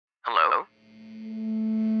Hello?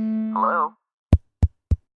 Hello?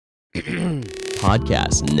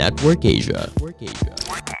 Podcast Network Asia.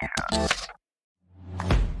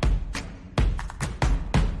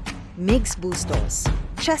 Migs Bustos,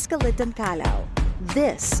 Cheska Liton Calao.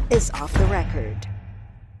 This is Off the Record.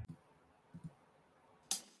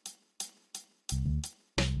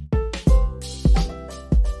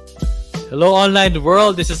 Hello, online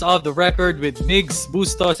world. This is Off the Record with Migs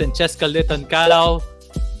Bustos and Cheska Liton Calao.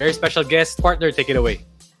 Very special guest partner. Take it away.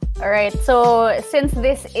 All right. So since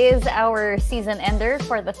this is our season ender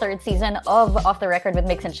for the third season of Off the Record with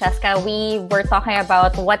Migs and Cheska, we were talking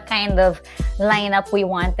about what kind of lineup we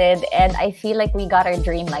wanted, and I feel like we got our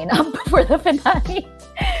dream lineup for the finale.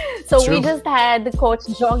 So True. We just had Coach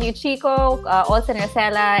Jong-Yu Chico, Olsen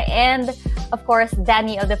Rosella, and of course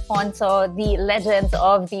Danny Ildefonso, the legends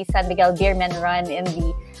of the San Miguel Beermen run in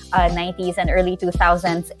the 90s and early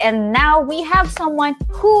 2000s. And now we have someone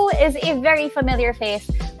who is a very familiar face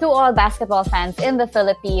to all basketball fans in the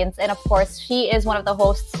Philippines. And of course, she is one of the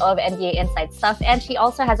hosts of NBA Inside Stuff. And she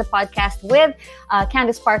also has a podcast with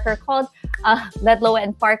Candace Parker called Ledlow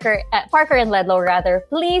and Parker and Ledlow, rather.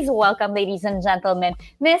 Please welcome, ladies and gentlemen,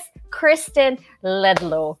 Miss Kristen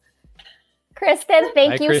Ledlow. Kristen,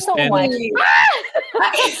 thank Hi, you so Kristen. much.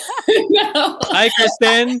 No. Hi,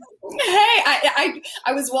 Kristen. Hey,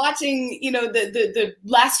 I was watching, the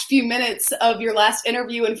last few minutes of your last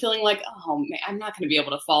interview and feeling like, oh man, I'm not going to be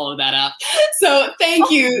able to follow that up. So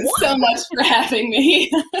thank you so much for having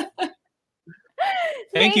me.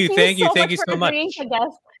 Thank you so much. agreeing to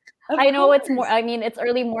guest. I know it's more. I mean, it's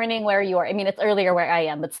early morning where you are. I mean, it's earlier where I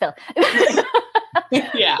am, but still.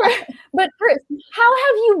 Yeah. But first, how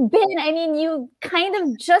have you been? I mean, you kind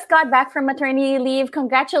of just got back from maternity leave.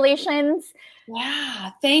 Congratulations.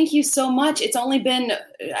 Yeah, thank you so much. It's only been,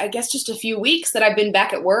 I guess, just a few weeks that I've been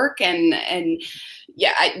back at work, and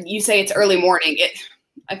yeah, you say it's early morning.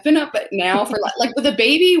 I've been up now for like with a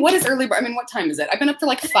baby. What is early? I mean, what time is it? I've been up for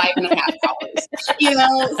like 5.5 hours. So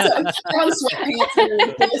I'm on sweatpants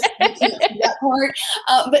and this, I can't do that part.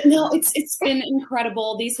 But no, it's been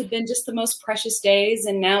incredible. These have been just the most precious days,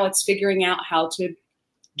 and now it's figuring out how to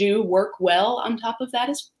do work well on top of that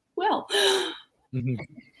as well. Mhm.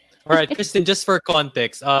 All right, Kristen, just for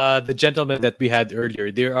context, the gentleman that we had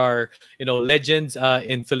earlier, there are, legends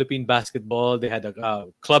in Philippine basketball. They had a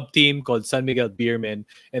club team called San Miguel Beermen,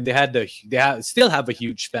 and still have a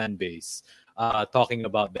huge fan base talking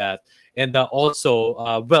about that. And also,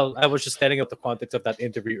 I was just telling out the context of that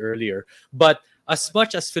interview earlier, but as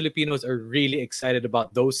much as Filipinos are really excited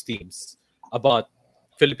about those teams, about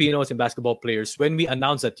Filipinos and basketball players, when we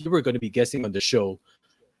announced that you were going to be guesting on the show,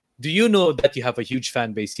 do you know that you have a huge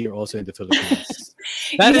fan base here also in the Philippines?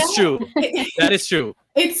 That is true. That is true.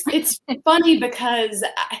 It's funny because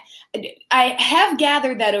I have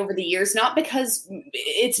gathered that over the years, not because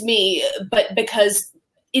it's me, but because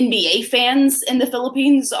NBA fans in the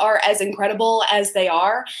Philippines are as incredible as they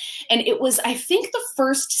are. And it was, I think, the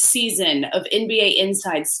first season of NBA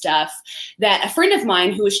Inside Stuff that a friend of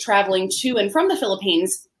mine who was traveling to and from the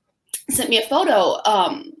Philippines sent me a photo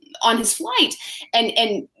on his flight.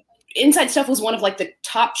 And Inside Stuff was one of like the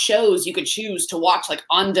top shows you could choose to watch like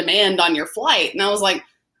on demand on your flight. And I was like,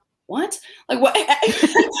 what? Like what?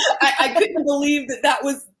 I couldn't believe that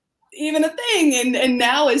was even a thing. And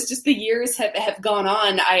now as just the years have gone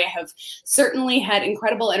on, I have certainly had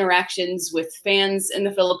incredible interactions with fans in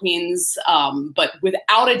the Philippines. But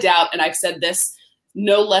without a doubt, and I've said this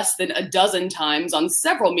no less than a dozen times on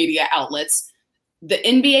several media outlets, the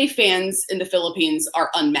NBA fans in the Philippines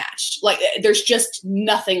are unmatched. Like there's just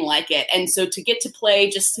nothing like it. And so to get to play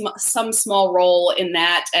just some small role in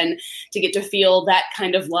that and to get to feel that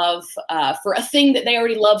kind of love for a thing that they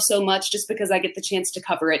already love so much, just because I get the chance to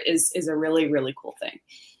cover it is a really, really cool thing.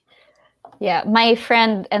 Yeah, my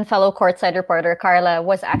friend and fellow courtside reporter, Carla,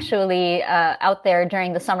 was actually out there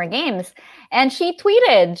during the summer games. And she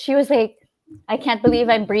tweeted, she was like, I can't believe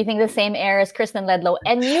I'm breathing the same air as Kristen Ledlow.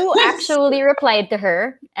 And you actually replied to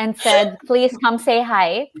her and said, please come say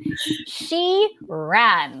hi. She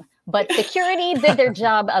ran, but security did their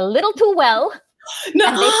job a little too well. No,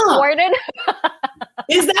 and they thwarted.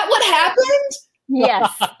 Is that what happened?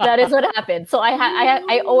 Yes, that is what happened. So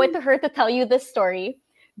I owe it to her to tell you this story,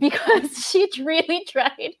 because she really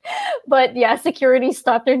tried. But yeah, security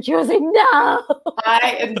stopped her and she was like, no.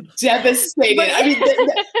 I am devastated. I mean,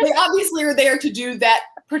 they obviously are there to do that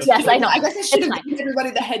particular. Yes, I know. I guess I should have given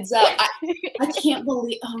everybody the heads up. I can't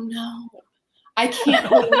believe, oh no. I can't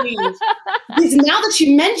believe. Because now that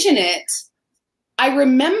you mention it, I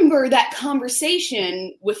remember that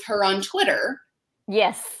conversation with her on Twitter.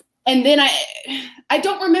 Yes. And then I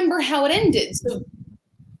don't remember how it ended. So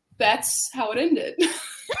that's how it ended.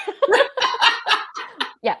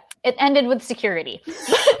 Yeah, it ended with security.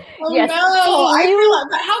 Oh Yes. no! So I you- realized.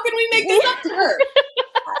 How can we make this up to her?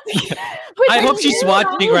 Which I is, hope she's you know,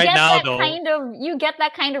 watching you right get now, that though. you get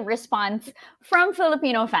that kind of response from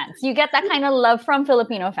Filipino fans. You get that kind of love from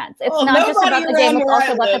Filipino fans. It's Well, not just nobody about the game; around it's where I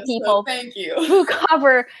also about live, the so people thank you. who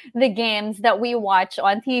cover the games that we watch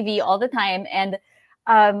on TV all the time. And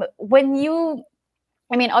when you,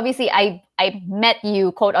 I mean, obviously, I met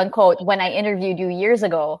you, quote unquote, when I interviewed you years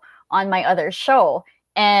ago on my other show,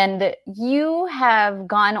 and you have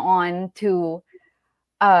gone on to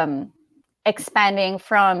expanding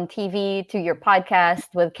from TV to your podcast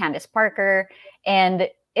with Candace Parker, and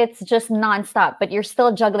it's just nonstop. But you're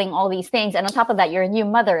still juggling all these things, and on top of that, you're a new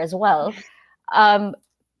mother as well. How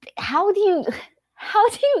do you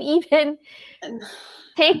even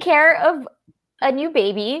take care of a new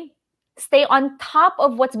baby, stay on top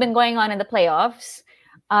of what's been going on in the playoffs,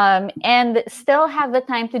 and still have the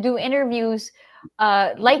time to do interviews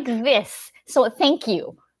like this? So thank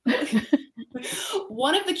you.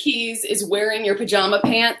 One of the keys is wearing your pajama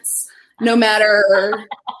pants no matter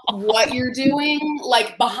what you're doing,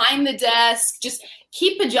 like behind the desk. Just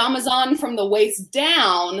keep pajamas on from the waist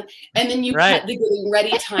down, and then you cut the getting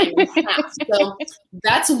ready time in half. So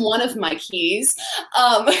that's one of my keys.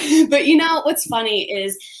 But you know what's funny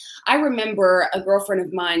is I remember a girlfriend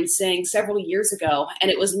of mine saying several years ago,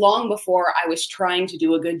 and it was long before I was trying to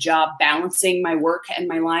do a good job balancing my work and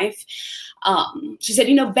my life. She said,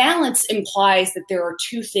 balance implies that there are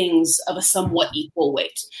two things of a somewhat equal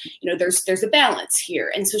weight. There's a balance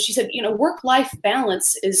here. And so she said, work-life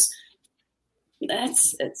balance it's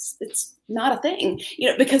not a thing,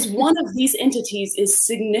 because one of these entities is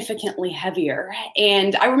significantly heavier.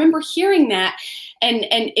 And I remember hearing that and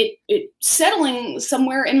it settling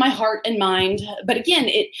somewhere in my heart and mind. But again,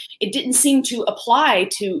 it didn't seem to apply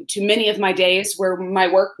to many of my days where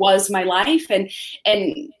my work was my life. And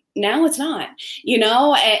now it's not,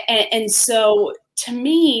 and so to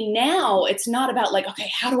me now it's not about like,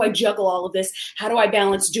 okay, how do I juggle all of this? How do I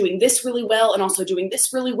balance doing this really well and also doing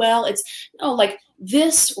this really well? It's like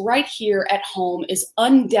this right here at home is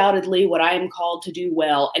undoubtedly what I am called to do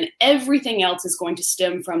well. And everything else is going to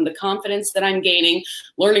stem from the confidence that I'm gaining,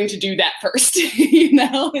 learning to do that first,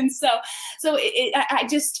 And so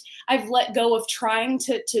I've let go of trying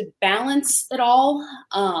to balance it all.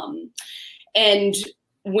 And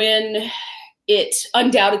when it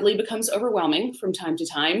undoubtedly becomes overwhelming from time to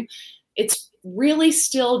time, it's really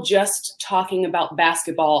still just talking about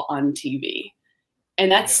basketball on TV.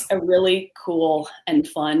 And that's a really cool and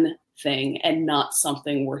fun thing and not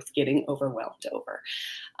something worth getting overwhelmed over.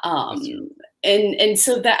 And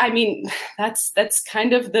so that's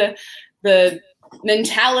kind of the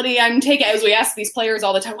mentality I'm taking as we ask these players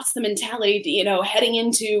all the time, what's the mentality, heading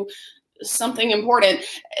into something important?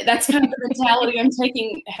 That's kind of the mentality I'm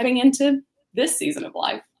taking heading into this season of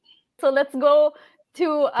life. So let's go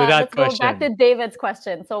to go back to David's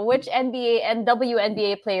question. So which NBA and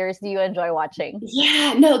WNBA players do you enjoy watching?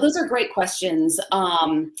 Yeah, no, those are great questions.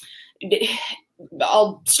 I'll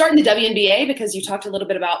start in the WNBA because you talked a little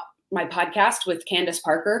bit about my podcast with Candace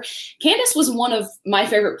Parker. Candace was one of my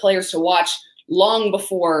favorite players to watch long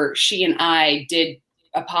before she and I did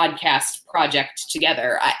a podcast project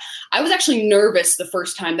together. I was actually nervous the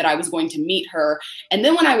first time that I was going to meet her. And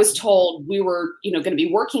then when I was told we were, going to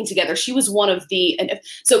be working together, she was one of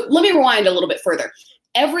so let me rewind a little bit further.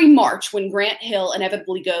 Every March when Grant Hill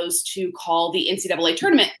inevitably goes to call the NCAA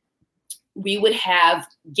tournament, we would have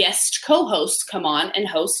guest co-hosts come on and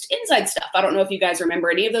host Inside Stuff. I don't know if you guys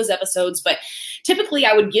remember any of those episodes, but typically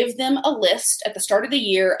I would give them a list at the start of the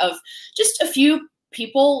year of just a few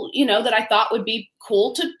people, that I thought would be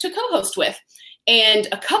cool to co-host with. And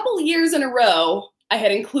a couple years in a row, I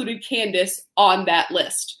had included Candace on that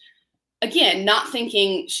list. Again, not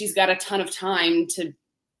thinking she's got a ton of time to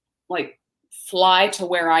fly to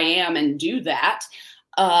where I am and do that.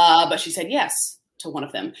 But she said yes to one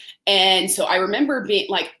of them. And so I remember being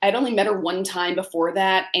I'd only met her one time before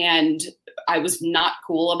that. And I was not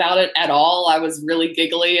cool about it at all. I was really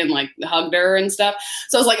giggly and hugged her and stuff.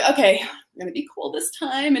 So I was like, okay, we're going to be cool this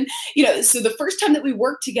time. And, so the first time that we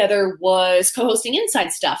worked together was co-hosting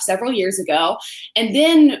Inside Stuff several years ago. And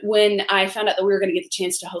then when I found out that we were going to get the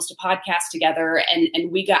chance to host a podcast together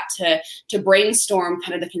and we got to brainstorm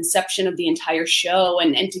kind of the conception of the entire show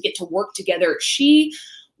and to get to work together, she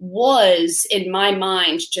was, in my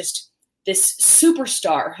mind, just this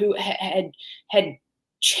superstar who had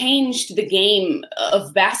changed the game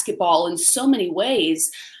of basketball in so many ways.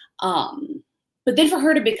 But then for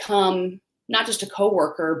her to become not just a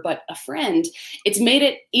coworker, but a friend. It's made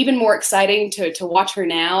it even more exciting to watch her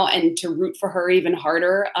now and to root for her even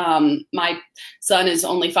harder. My son is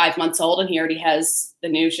only 5 months old, and he already has the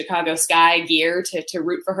new Chicago Sky gear to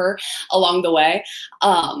root for her along the way.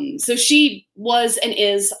 So she was and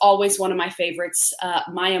is always one of my favorites.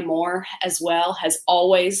 Maya Moore as well has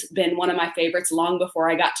always been one of my favorites long before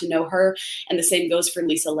I got to know her. And the same goes for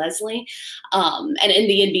Lisa Leslie. And in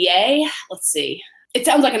the NBA, let's see. It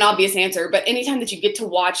sounds like an obvious answer, but anytime that you get to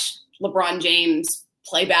watch LeBron James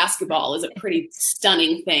play basketball is a pretty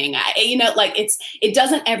stunning thing. It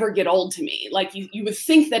doesn't ever get old to me. Like you would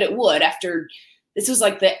think that it would after this was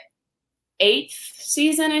like the 8th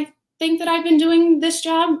season, I think, that I've been doing this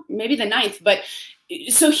job, maybe the 9th. But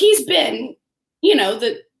so he's been,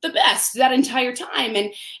 the best that entire time.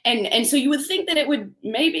 And so you would think that it would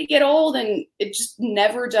maybe get old, and it just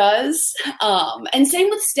never does. And same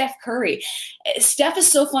with Steph Curry. Steph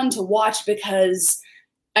is so fun to watch because,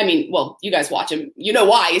 you guys watch him. You know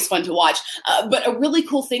why he's fun to watch. But a really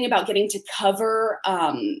cool thing about getting to cover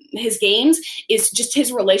his games is just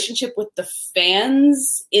his relationship with the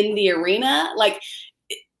fans in the arena. Like,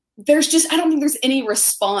 I don't think there's any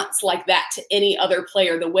response like that to any other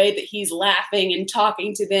player. The way that he's laughing and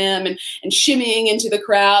talking to them and shimmying into the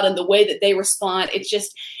crowd, and the way that they respond, it's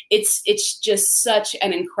just such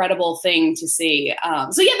an incredible thing to see.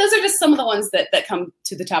 So yeah, those are just some of the ones that come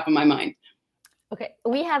to the top of my mind. Okay,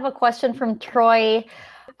 we have a question from Troy.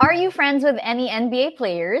 Are you friends with any NBA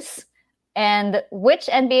players? And which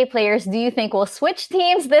NBA players do you think will switch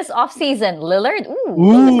teams this offseason? Lillard?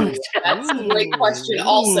 Ooh. That's a great question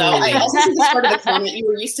also. I also see this part of the comment. You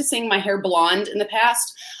were used to seeing my hair blonde in the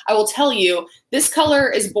past. I will tell you, this color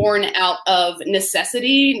is born out of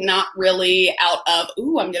necessity, not really out of,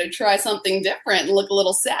 I'm going to try something different and look a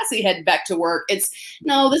little sassy, head back to work. This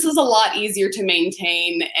is a lot easier to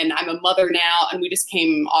maintain. And I'm a mother now, and we just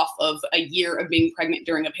came off of a year of being pregnant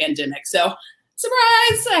during a pandemic. So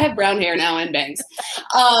surprise, I have brown hair now and bangs.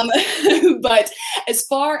 But as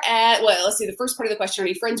far as, let's see, the first part of the question, are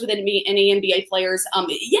you friends with any NBA players?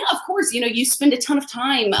 Yeah, of course. You spend a ton of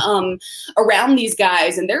time around these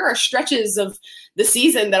guys, and there are stretches of the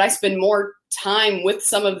season that I spend more time with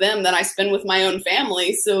some of them than I spend with my own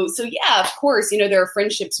family. So yeah, of course, there are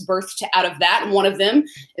friendships birthed out of that. And one of them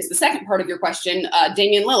is the second part of your question,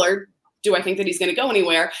 Damian Lillard. Do I think that he's going to go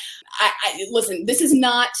anywhere? Listen, this is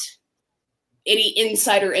not any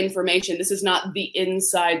insider information. This is not the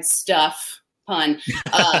inside stuff, pun,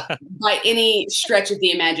 by any stretch of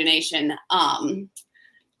the imagination.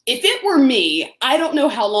 If it were me, I don't know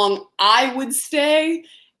how long I would stay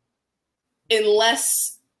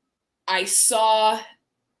unless I saw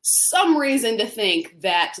some reason to think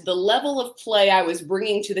that the level of play I was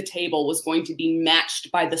bringing to the table was going to be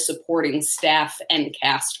matched by the supporting staff and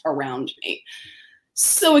cast around me.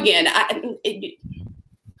 So again,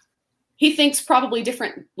 he thinks probably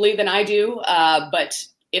differently than I do, but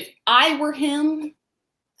if I were him,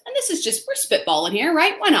 and this is just, we're spitballing here,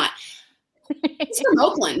 right? Why not? He's from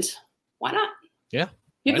Oakland. Why not? Yeah.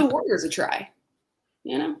 Give the Warriors a try.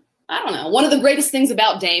 I don't know. One of the greatest things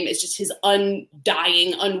about Dame is just his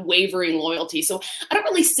undying, unwavering loyalty. So I don't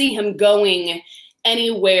really see him going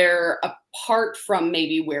anywhere apart from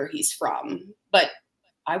maybe where he's from. But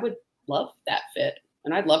I would love that fit,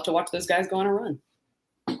 and I'd love to watch those guys go on a run.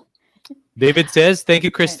 David says, thank you,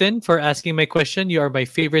 Kristen, for asking my question. You are my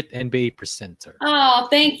favorite NBA presenter. Oh,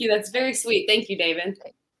 thank you. That's very sweet. Thank you, David.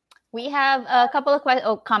 We have a couple of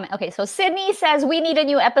comments. Okay, so Sydney says, we need a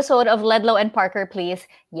new episode of Ledlow and Parker, please.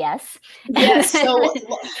 Yes. Yes, so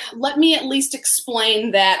let me at least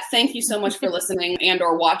explain that. Thank you so much for listening and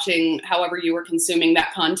or watching, however you were consuming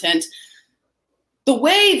that content. The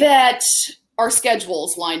way that our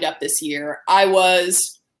schedules lined up this year, I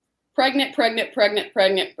was pregnant.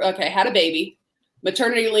 Okay, had a baby.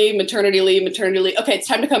 Maternity leave. Okay, it's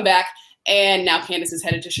time to come back. And now Candace is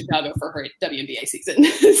headed to Chicago for her WNBA season.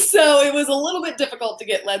 So it was a little bit difficult to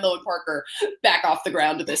get Ledlow and Parker back off the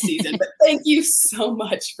ground this season. But thank you so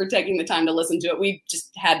much for taking the time to listen to it. We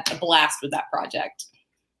just had a blast with that project.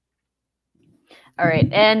 All right.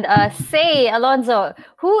 And say, Alonzo,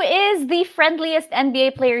 who is the friendliest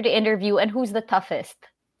NBA player to interview and who's the toughest?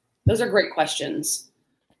 Those are great questions.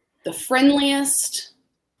 The friendliest.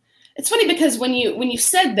 It's funny because when you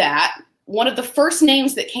said that, one of the first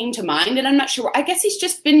names that came to mind, and I'm not sure, I guess he's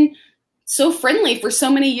just been so friendly for so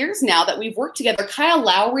many years now that we've worked together. Kyle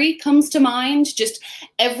Lowry comes to mind. Just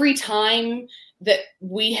every time that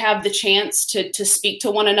we have the chance to speak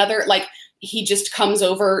to one another, like he just comes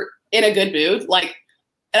over in a good mood. Like,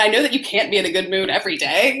 And I know that you can't be in a good mood every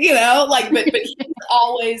day, you know, like, but he's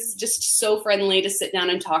always just so friendly to sit down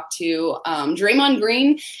and talk to. Draymond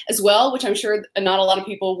Green as well, which I'm sure not a lot of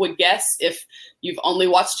people would guess if you've only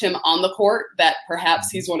watched him on the court, that perhaps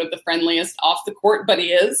he's one of the friendliest off the court, but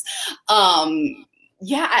he is.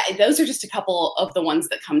 Those are just a couple of the ones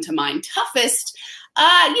that come to mind. Toughest,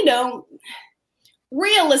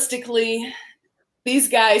 realistically, these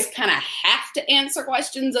guys kind of have to answer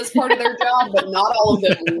questions as part of their job, but not all of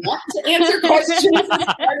them want to answer questions as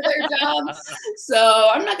part of their job. So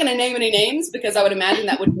I'm not going to name any names because I would imagine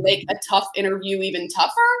that would make a tough interview even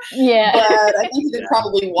tougher. Yeah. But I think you could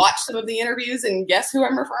probably watch some of the interviews and guess who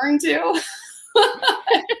I'm referring to.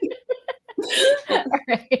 All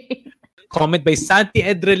right. Comment by Santi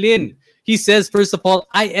Edralin. He says, first of all,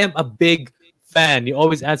 I am a big fan. You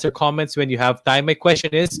always answer comments when you have time. My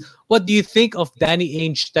question is, what do you think of Danny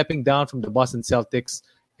Ainge stepping down from the Boston Celtics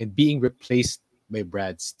and being replaced by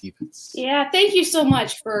Brad Stevens? Yeah, thank you so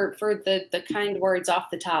much for the kind words off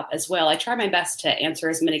the top as well. I try my best to answer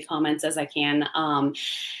as many comments as I can.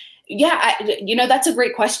 That's a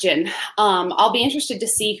great question. I'll be interested to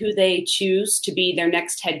see who they choose to be their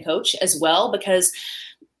next head coach as well, because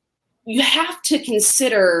you have to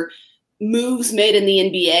consider moves made in the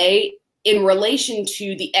NBA in relation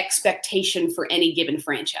to the expectation for any given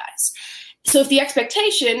franchise. So if the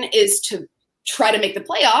expectation is to try to make the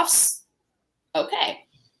playoffs, okay.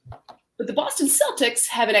 But the Boston Celtics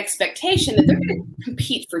have an expectation that they're going to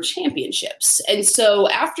compete for championships. And so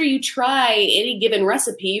after you try any given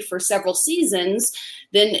recipe for several seasons,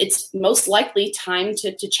 then it's most likely time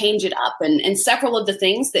to change it up. And several of the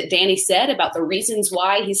things that Danny said about the reasons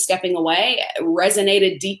why he's stepping away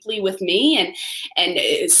resonated deeply with me.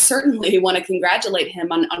 And certainly want to congratulate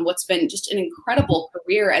him on what's been just an incredible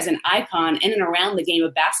career as an icon in and around the game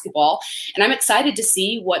of basketball. And I'm excited to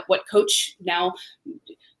see what coach now –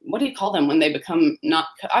 what do you call them when they become not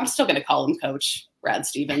 – I'm still going to call him Coach Brad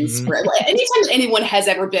Stevens. Mm-hmm. Anytime anyone has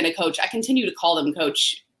ever been a coach, I continue to call them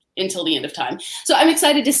Coach until the end of time. So I'm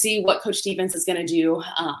excited to see what Coach Stevens is going to do,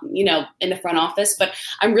 in the front office. But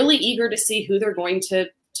I'm really eager to see who they're going to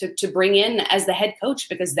bring in as the head coach,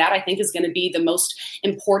 because that I think is going to be the most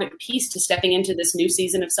important piece to stepping into this new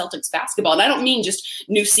season of Celtics basketball. And I don't mean just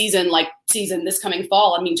new season, like season this coming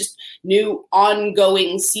fall. I mean, just new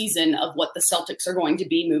ongoing season of what the Celtics are going to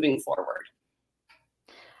be moving forward.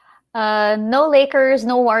 No Lakers,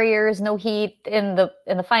 no Warriors, no Heat in the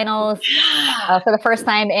finals for the first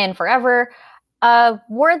time in forever.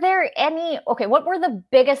 Were there any, what were the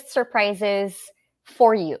biggest surprises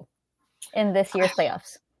for you in this year's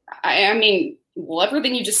playoffs? I mean, well,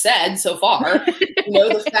 everything you just said so far,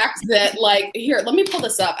 the fact that here, let me pull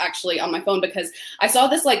this up actually on my phone, because I saw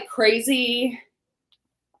this crazy,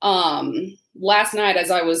 last night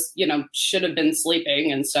as I was, should have been sleeping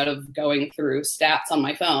instead of going through stats on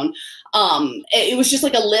my phone. It was just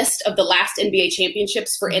a list of the last NBA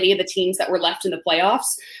championships for any of the teams that were left in the playoffs.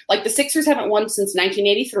 The Sixers haven't won since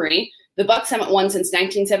 1983. The Bucks haven't won since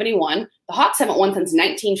 1971. The Hawks haven't won since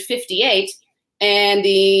 1958. And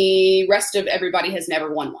the rest of everybody has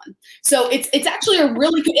never won one. So it's actually a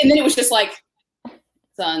really good, and then it was just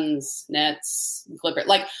Suns, Nets, Clippers,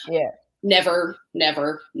 never.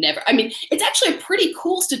 I mean, it's actually a pretty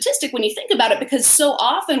cool statistic when you think about it, because so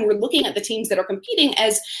often we're looking at the teams that are competing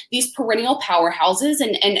as these perennial powerhouses,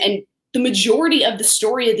 and the majority of the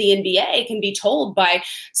story of the NBA can be told by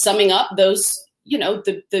summing up those,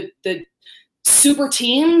 the super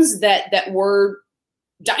teams that were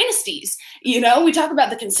dynasties. We talk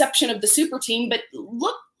about the conception of the super team, but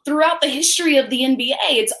look throughout the history of the NBA,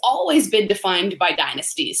 it's always been defined by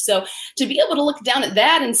dynasties. So to be able to look down at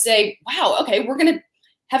that and say, wow, okay, we're going to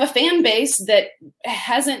have a fan base that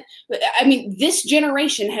hasn't, this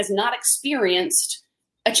generation has not experienced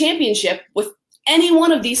a championship with any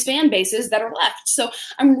one of these fan bases that are left. So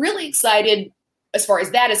I'm really excited as far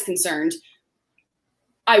as that is concerned.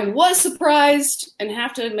 I was surprised and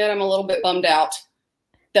have to admit I'm a little bit bummed out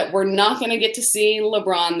that we're not going to get to see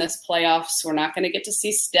LeBron this playoffs. We're not going to get to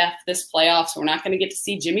see Steph this playoffs. We're not going to get to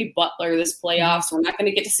see Jimmy Butler this playoffs. We're not going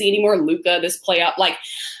to get to see any more Luka this playoff.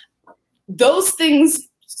 Those things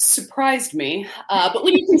surprised me. But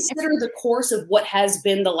when you consider the course of what has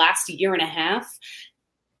been the last year and a half,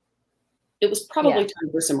 it was probably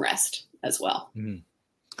time for some rest as well. Mm-hmm.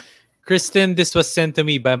 Kristen, this was sent to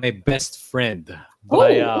me by my best friend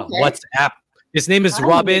via WhatsApp. His name is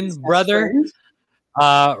Robin, brother.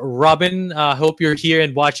 Robin, hope you're here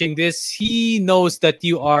and watching this. He knows that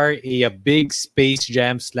you are a big Space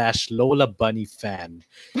Jam / Lola Bunny fan.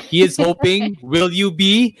 He is hoping, will you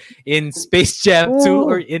be in Space Jam 2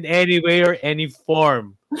 or in any way or any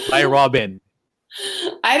form? By Robin.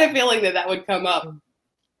 I had a feeling that would come up.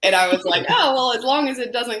 And I was like, oh, well, as long as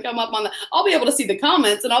it doesn't come up I'll be able to see the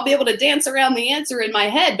comments and I'll be able to dance around the answer in my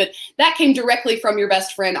head. But that came directly from your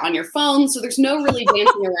best friend on your phone. So there's no really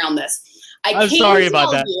dancing around this. I'm sorry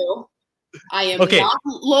about that. I am not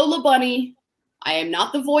Lola Bunny. I am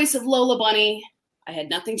not the voice of Lola Bunny. I had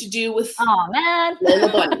nothing to do with Lola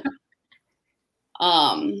Bunny.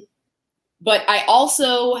 But I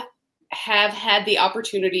also have had the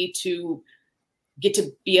opportunity to get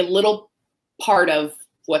to be a little part of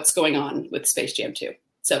what's going on with Space Jam 2.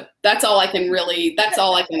 So that's all I can anyway,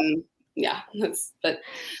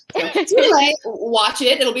 watch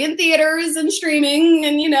it. It'll be in theaters and streaming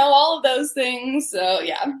and, all of those things. So,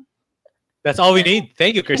 yeah. That's all we need.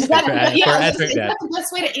 Thank you, Kristen, for answering that. Is that the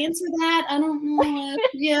best way to answer that? I don't know.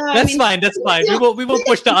 That's fine. That's fine. Yeah. We will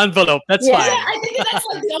push the envelope. That's fine. Yeah, I think that's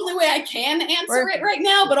the only way I can answer it right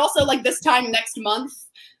now. But also, this time next month,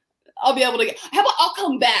 I'll be able to how about I'll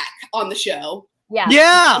come back on the show. Yeah.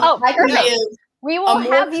 Yeah. Oh, perfect. We will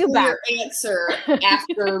have you back. Answer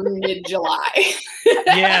after mid-July.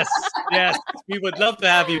 Yes. We would love to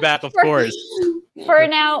have you back, of course. For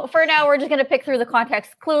now, we're just gonna pick through the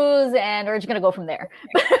context clues and we're just gonna go from there.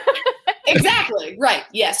 Exactly. Right.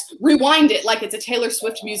 Yes. Rewind it like it's a Taylor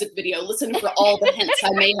Swift music video. Listen for all the hints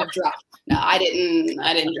I may have dropped. No, I didn't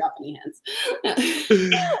drop any hints.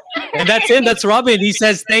 And that's it. That's Robin. He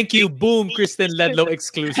says, thank you. Boom. Kristen Ledlow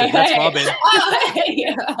exclusive. That's Robin.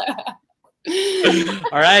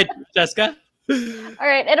 All right, Jessica. All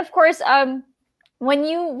right. And of course, when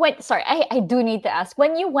you went, I do need to ask,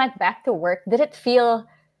 when you went back to work, did it feel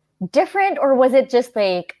different or was it just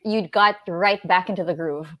like you got right back into the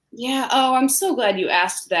groove? Yeah. Oh, I'm so glad you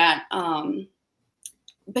asked that.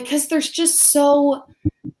 Because there's just so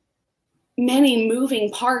many moving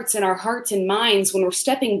parts in our hearts and minds when we're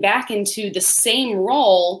stepping back into the same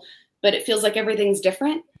role, but it feels like everything's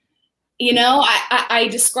different. I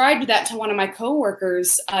described that to one of my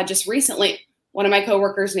coworkers just recently. One of my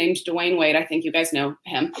coworkers named Dwayne Wade. I think you guys know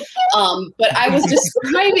him. But I was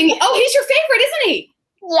describing, he's your favorite, isn't he?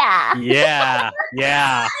 Yeah.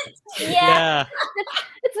 Yeah.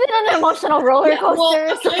 It's been an emotional roller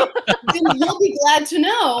coaster. You'll be glad to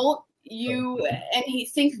know you and he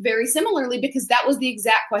think very similarly because that was the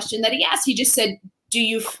exact question that he asked. He just said,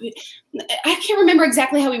 I can't remember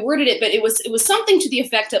exactly how he worded it, but it was something to the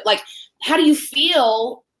effect of how do you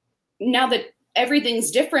feel now that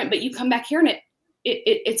everything's different, but you come back here and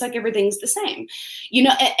it's like everything's the same,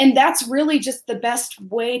 and that's really just the best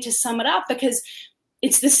way to sum it up because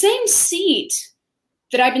it's the same seat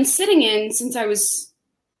that I've been sitting in since I was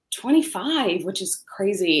 25, which is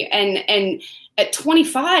crazy. And at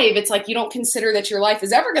 25, it's like you don't consider that your life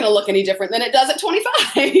is ever going to look any different than it does at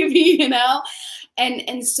 25,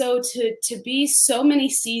 And so to be so many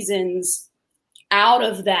seasons out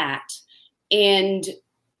of that and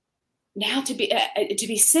now to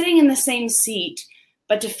be sitting in the same seat,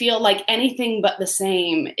 but to feel like anything but the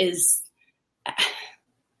same is,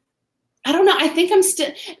 I don't know. I think I'm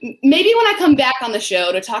still, maybe when I come back on the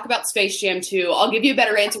show to talk about Space Jam 2, I'll give you a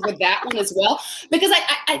better answer with that one as well. Because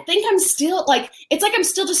I think I'm still it's like I'm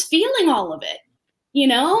still just feeling all of it,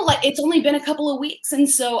 it's only been a couple of weeks. And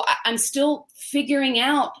so I'm still figuring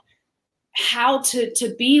out how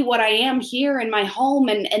to be what I am here in my home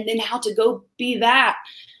and then how to go be that,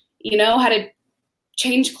 how to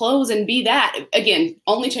change clothes and be that. Again,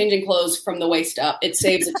 only changing clothes from the waist up. It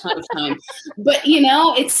saves a ton of time. But,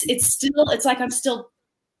 it's like I'm still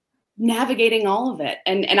navigating all of it.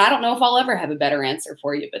 And I don't know if I'll ever have a better answer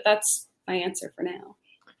for you, but that's my answer for now.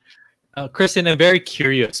 Kristen, I'm very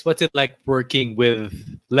curious. What's it like working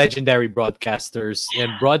with legendary broadcasters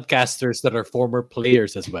and broadcasters that are former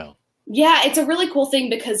players as well? Yeah, it's a really cool thing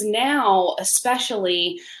because now,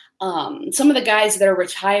 especially, some of the guys that are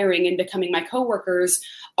retiring and becoming my coworkers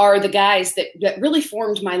are the guys that really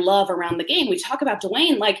formed my love around the game. We talk about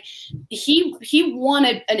Dwayne, he won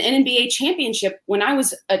an NBA championship when I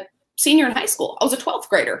was a senior in high school. I was a 12th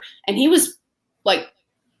grader, and he was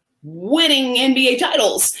winning NBA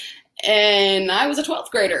titles. And I was a 12th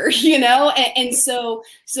grader, and so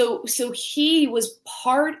he was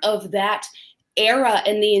part of that era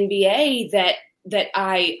in the NBA that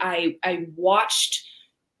I watched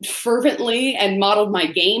fervently and modeled my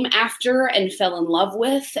game after and fell in love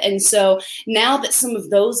with. And so now that some of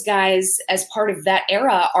those guys as part of that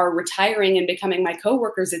era are retiring and becoming my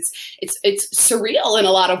coworkers, it's surreal in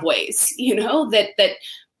a lot of ways, that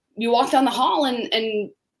you walk down the hall and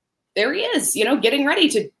there he is, getting ready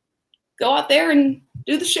to go out there and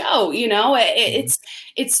do the show.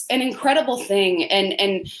 It's an incredible thing.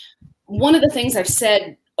 And one of the things I've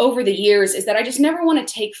said over the years is that I just never want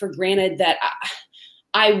to take for granted that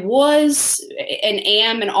I was and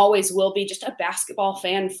am and always will be just a basketball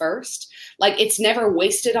fan first. Like, it's never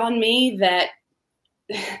wasted on me that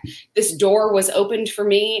this door was opened for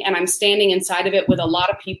me, and I'm standing inside of it with a lot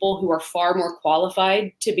of people who are far more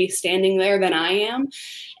qualified to be standing there than I am.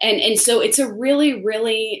 And so it's a really,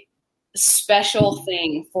 really special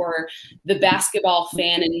thing for the basketball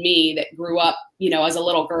fan in me that grew up, as a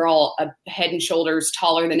little girl, a head and shoulders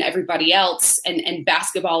taller than everybody else. And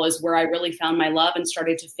basketball is where I really found my love and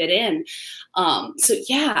started to fit in. So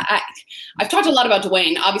yeah, I've talked a lot about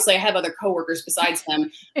Dwayne. Obviously I have other coworkers besides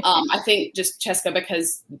him. I think just Cheska,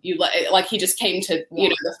 because he just came to,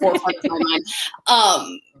 the forefront of my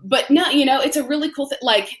mind. But no, it's a really cool thing.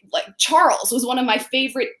 Like Charles was one of my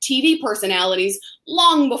favorite TV personalities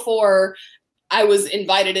long before I was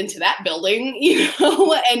invited into that building,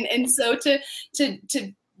 and so to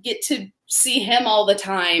get to see him all the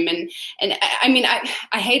time. And I mean,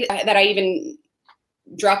 I hate that I even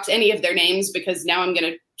dropped any of their names, because now I'm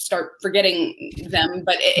going to start forgetting them,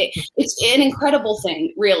 but it's an incredible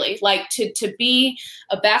thing, really, like to be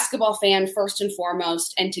a basketball fan first and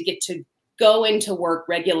foremost, and to get to go into work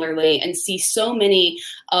regularly and see so many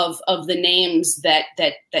of the names that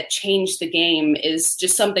change the game is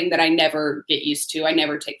just something that I never get used to. I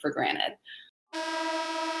never take for granted.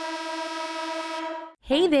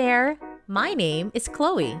 Hey there! My name is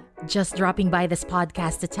Chloe. Just dropping by this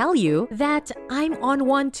podcast to tell you that I'm on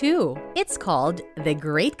one too. It's called The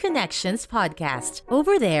Great Connections Podcast.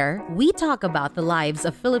 Over there, we talk about the lives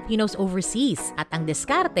of Filipinos overseas at ang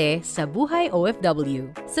diskarte sa buhay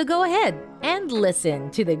OFW. So go ahead and listen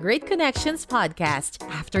to The Great Connections Podcast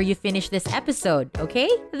after you finish this episode, okay?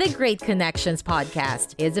 The Great Connections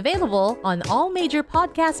Podcast is available on all major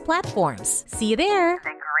podcast platforms. See you there!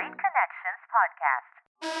 The Great Connections Podcast.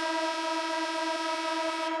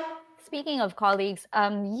 Speaking of colleagues,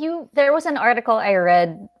 there was an article I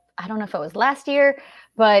read, I don't know if it was last year,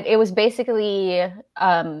 but it was basically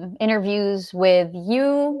interviews with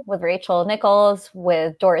you, with Rachel Nichols,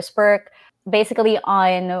 with Doris Burke, basically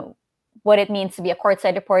on what it means to be a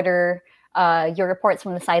courtside reporter, your reports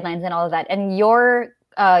from the sidelines and all of that. And your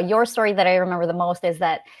story that I remember the most is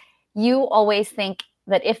that you always think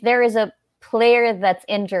that if there is a player that's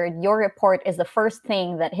injured, your report is the first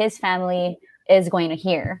thing that his family is going to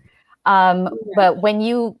hear. But when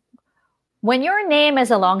your name is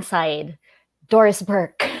alongside Doris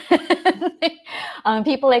Burke,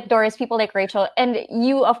 people like Doris, people like Rachel, and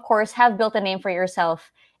you, of course, have built a name for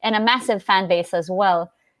yourself and a massive fan base as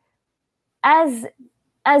well. As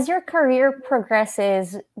your career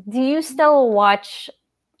progresses, do you still watch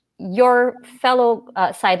your fellow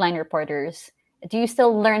sideline reporters? Do you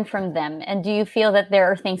still learn from them? And do you feel that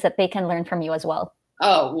there are things that they can learn from you as well?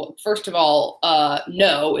 Oh, well, first of all,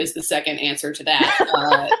 no is the second answer to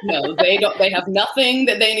that. No, they don't. They have nothing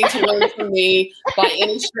that they need to learn from me by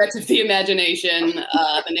any stretch of the imagination.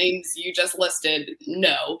 The names you just listed,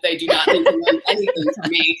 no, they do not need to learn anything from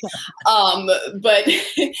me. But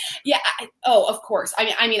yeah, of course.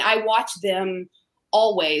 I mean, I watch them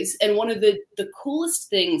always, and one of the coolest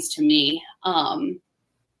things to me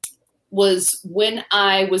was when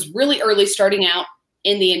I was really early starting out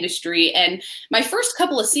in the industry. And my first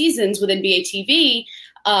couple of seasons with NBA TV,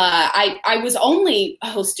 I was only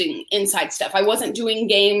hosting inside stuff. I wasn't doing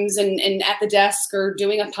games and at the desk or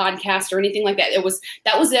doing a podcast or anything like that.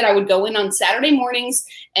 That was it. I would go in on Saturday mornings,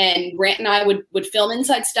 and Grant and I would film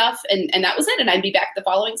inside stuff, and that was it. And I'd be back the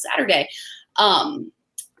following Saturday. And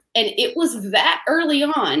it was that early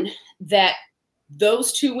on that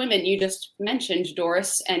those two women you just mentioned,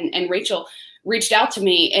 Doris and Rachel, reached out to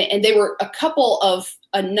me, and they were a couple of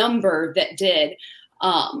a number that did.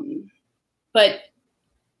 But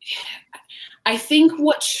I think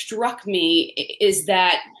what struck me is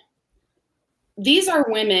that these are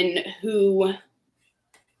women who,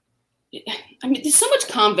 I mean, there's so much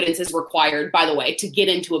confidence is required, by the way, to get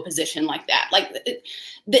into a position like that. Like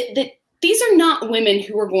these are not women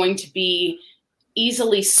who are going to be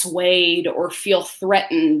easily swayed or feel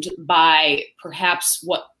threatened by perhaps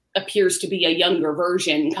what appears to be a younger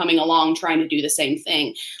version coming along trying to do the same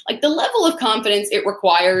thing. Like, the level of confidence it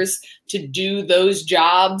requires to do those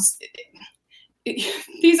jobs,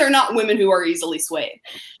 these are not women who are easily swayed.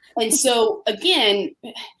 And so, again,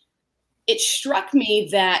 it struck me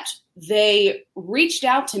that they reached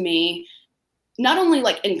out to me, not only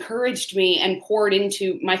like encouraged me and poured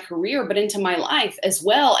into my career, but into my life as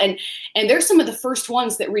well. And they're some of the first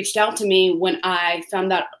ones that reached out to me when I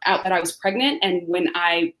found out that I was pregnant, and when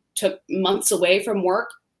I took months away from work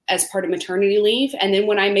as part of maternity leave. And then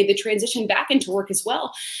when I made the transition back into work as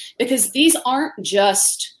well, because these aren't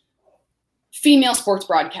just female sports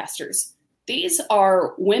broadcasters. these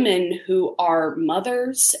are women who are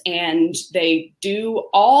mothers, and they do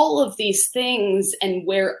all of these things and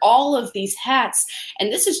wear all of these hats.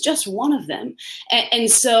 And this is just one of them. And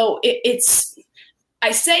so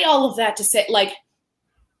I say all of that to say, like,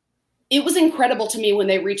 it was incredible to me when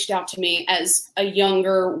they reached out to me as a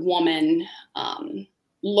younger woman,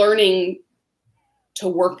 learning to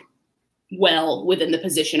work well within the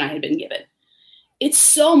position I had been given. It's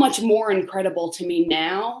so much more incredible to me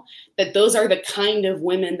now that those are the kind of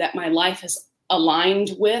women that my life has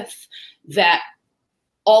aligned with, that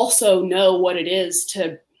also know what it is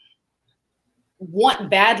to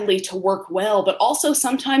want badly to work well, but also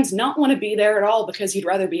sometimes not want to be there at all because you'd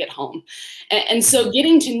rather be at home. And so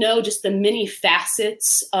getting to know just the many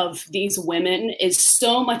facets of these women is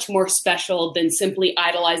so much more special than simply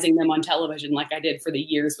idolizing them on television like I did for the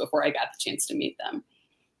years before I got the chance to meet them.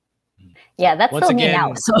 Yeah, that's Once still me again-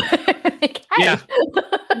 now. So Yeah.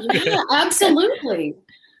 Yeah, absolutely.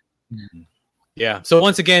 Yeah. So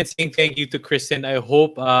once again, saying thank you to Kristen. I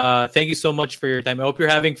hope, thank you so much for your time. I hope you're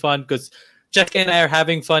having fun, because Jessica and I are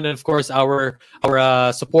having fun. And of course, our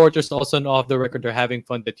supporters also on Off the Record are having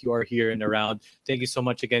fun that you are here and around. Thank you so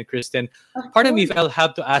much again, Kristen. Pardon me if I'll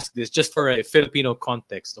have to ask this, just for a Filipino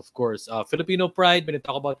context, of course. Filipino pride, when you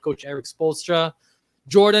talk about Coach Eric Spoelstra,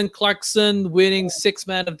 Jordan Clarkson winning Sixth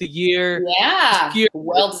Man of the Year. Yeah, Here,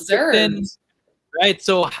 well deserved. Right.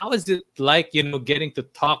 So how is it like, getting to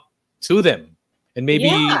talk to them? And maybe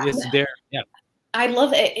Yeah. is there, I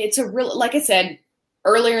love it. It's a real, like I said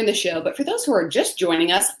earlier in the show, but for those who are just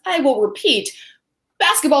joining us, I will repeat,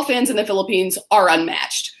 basketball fans in the Philippines are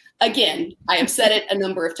unmatched. Again, I have said it a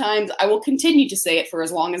number of times. I will continue to say it for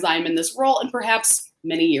as long as I'm in this role, and perhaps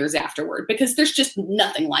many years afterward, because there's just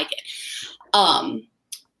nothing like it.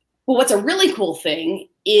 But what's a really cool thing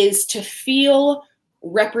is to feel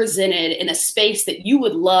represented in a space that you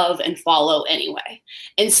would love and follow anyway.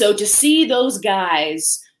 And so to see those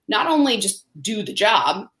guys not only just do the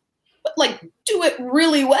job, but like do it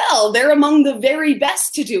really well. They're among the very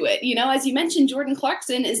best to do it. As you mentioned, Jordan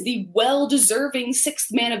Clarkson is the well-deserving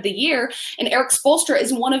Sixth Man of the Year, and Eric Spoelstra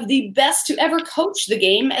is one of the best to ever coach the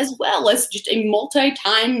game, as well as just a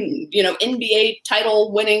multi-time, NBA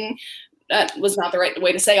title winning. That was not the right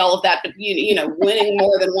way to say all of that, but winning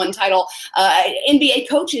more than one title, NBA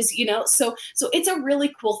coaches. So it's a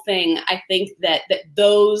really cool thing. I think that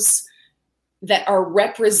those that are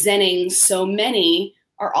representing so many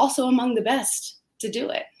are also among the best to do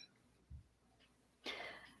it.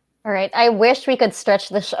 all right. I wish we could stretch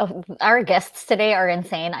the show. Our guests today are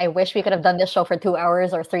insane. I wish we could have done this show for 2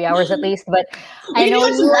 hours or 3 hours at least. But We I can know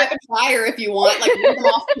do some you. rapid fire if you want, like read them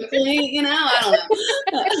off quickly. I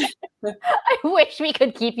don't know. I wish we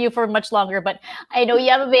could keep you for much longer, but I know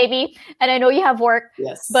you have a baby and I know you have work.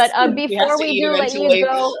 Yes. But He has before to we eat do let eventually. you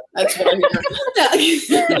go, That's what I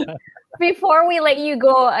hear. before we let you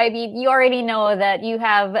go, I mean, you already know that you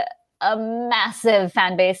have a massive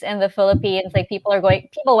fan base in the Philippines. Like people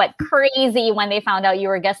went crazy when they found out you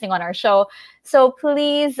were guesting on our show. So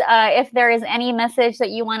please, if there is any message that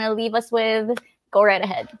you want to leave us with, go right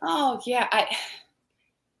ahead. Oh, yeah.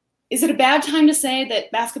 Is it a bad time to say that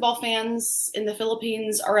basketball fans in the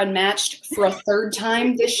Philippines are unmatched for a third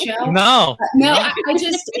time this show? No. No, I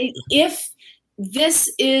just, if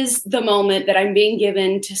this is the moment that I'm being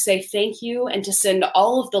given to say thank you and to send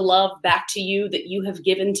all of the love back to you that you have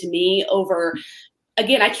given to me over,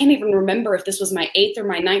 again, I can't even remember if this was my 8th or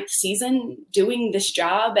my 9th season doing this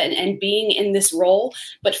job and being in this role.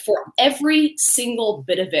 But for every single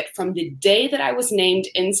bit of it, from the day that I was named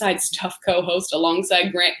Inside Stuff co-host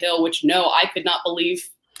alongside Grant Hill, which I could not believe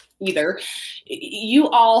either, you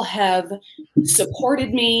all have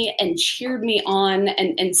supported me and cheered me on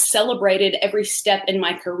and celebrated every step in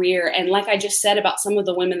my career. And like I just said about some of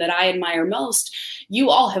the women that I admire most,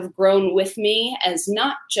 you all have grown with me as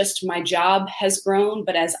not just my job has grown,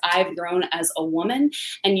 but as I've grown as a woman.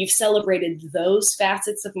 And you've celebrated those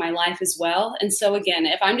facets of my life as well. And so again,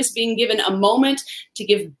 if I'm just being given a moment to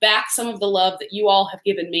give back some of the love that you all have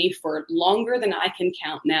given me for longer than I can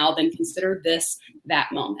count now, then consider this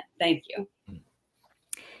that moment. Thank you.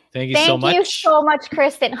 Thank you so much. Thank you so much,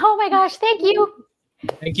 Kristen. Oh my gosh, thank you.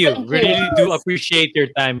 Thank you. Thank Really you. do appreciate your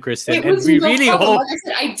time, Kristen. It And was we no really problem. hope Like I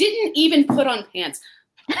said, I didn't even put on pants.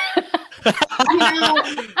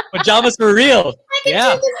 pajamas were real. I can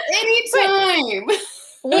Yeah. do this anytime.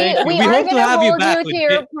 Thank you. We We are hope to going to have you hold back you with to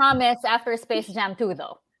your it. promise after Space Jam 2,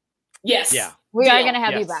 though. Yes. Yeah. We are Deal. going to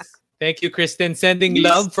have you Yes. back. Thank you, Kristen. Sending You're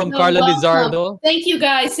love from so Carla welcome. Lizardo. Thank you,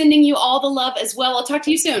 guys. Sending you all the love as well. I'll talk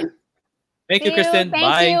to you soon. Thank you, See Kristen. Thank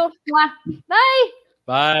Bye. you. Mwah. Bye.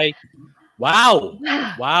 Bye. Wow.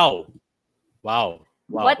 Wow. Wow.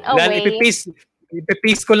 What a way.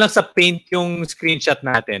 Ipipaste ko lang sa Paint yung screenshot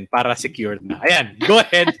natin para secure na. Ayan, go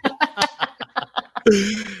ahead.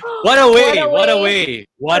 What a way.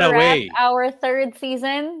 Our third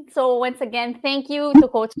season. So once again, thank you to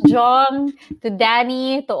Coach Jong, to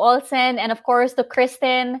Danny, to Olsen, and of course to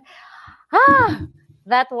Kristen.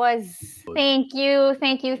 That was thank you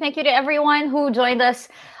to everyone who joined us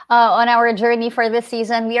on our journey for this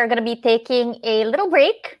season. We are going to be taking a little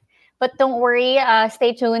break, but don't worry,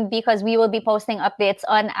 stay tuned because we will be posting updates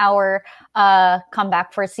on our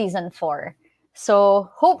comeback for season 4. So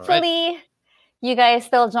hopefully you guys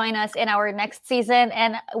still join us in our next season,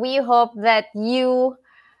 and we hope that you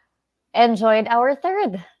enjoyed our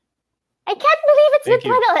third. I can't believe it's been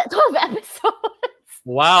 12 episodes.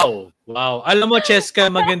 Wow. Alam mo, Cheska,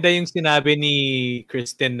 maganda yung sinabi ni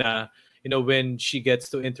Kristen na, when she gets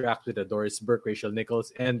to interact with the Doris Burke, Rachel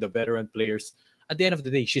Nichols, and the veteran players, at the end of the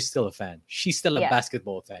day, she's still a fan. She's still a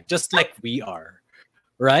basketball fan, just like we are.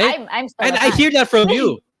 Right? I'm still and a fan. I hear that from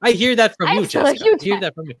you. I hear that from you, Cheska. I hear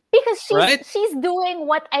that from you. Because she's doing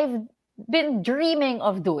what I've been dreaming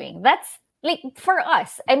of doing. That's like for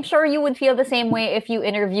us. I'm sure you would feel the same way if you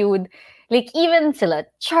interviewed like even sila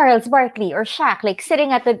Charles Barkley or Shaq, like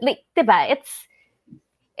sitting at the diba?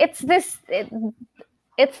 It's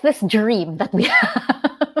this dream that we have.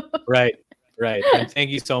 Right. And thank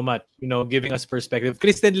you so much, giving us perspective.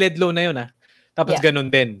 Kristen Ledlow na yun, Tapos ganun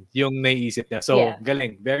din yung naiisip niya. So,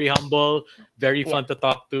 galing. Very humble, very fun to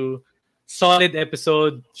talk to. Solid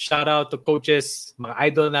episode. Shout out to coaches, mga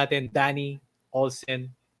idol natin, Danny, Olsen,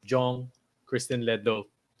 Jong, Kristen Ledlow.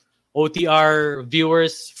 OTR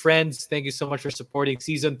viewers, friends, thank you so much for supporting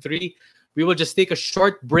Season 3. We will just take a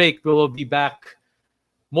short break. We will be back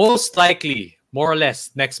most likely, more or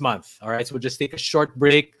less, next month. All right, so we'll just take a short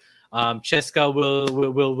break. Cheska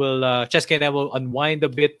Cheska and I will unwind a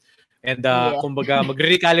bit and kumbaga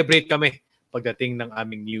mag-recalibrate kami pagdating ng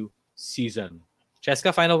aming new season.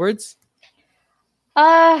 Cheska, final words?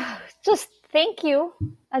 Just thank you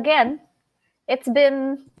again. It's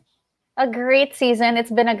been a great season. It's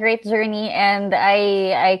been a great journey, and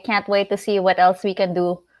I can't wait to see what else we can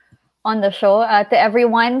do on the show. To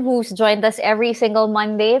everyone who's joined us every single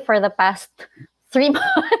Monday for the past 3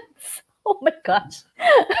 months. Oh my gosh.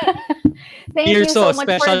 Thank you so much.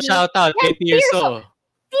 Special shout out kay Tirso.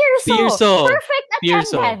 Perfect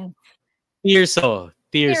attendance. Tirso.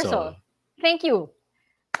 Thank you.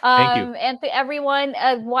 Thank you. And to everyone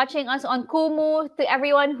watching us on Kumu, to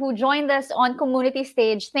everyone who joined us on Community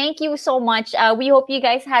Stage, thank you so much. We hope you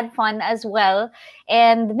guys had fun as well.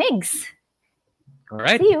 And Migs. All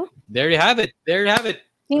right. See you. There you have it.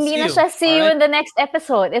 Hindi na siya see you in the next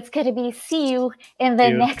episode. It's going to be see you in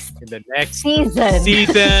the next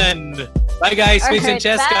season. Bye, guys. Migs and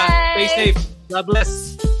Cheska. Bye. Stay safe. God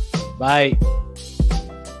bless. Bye.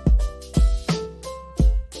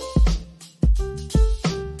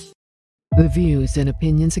 The views and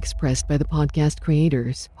opinions expressed by the podcast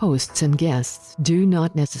creators, hosts, and guests do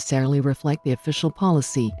not necessarily reflect the official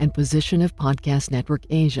policy and position of Podcast Network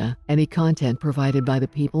Asia. Any content provided by the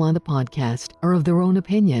people on the podcast are of their own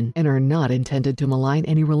opinion and are not intended to malign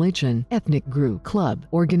any religion, ethnic group, club,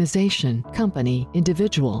 organization, company,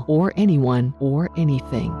 individual, or anyone or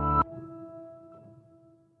anything.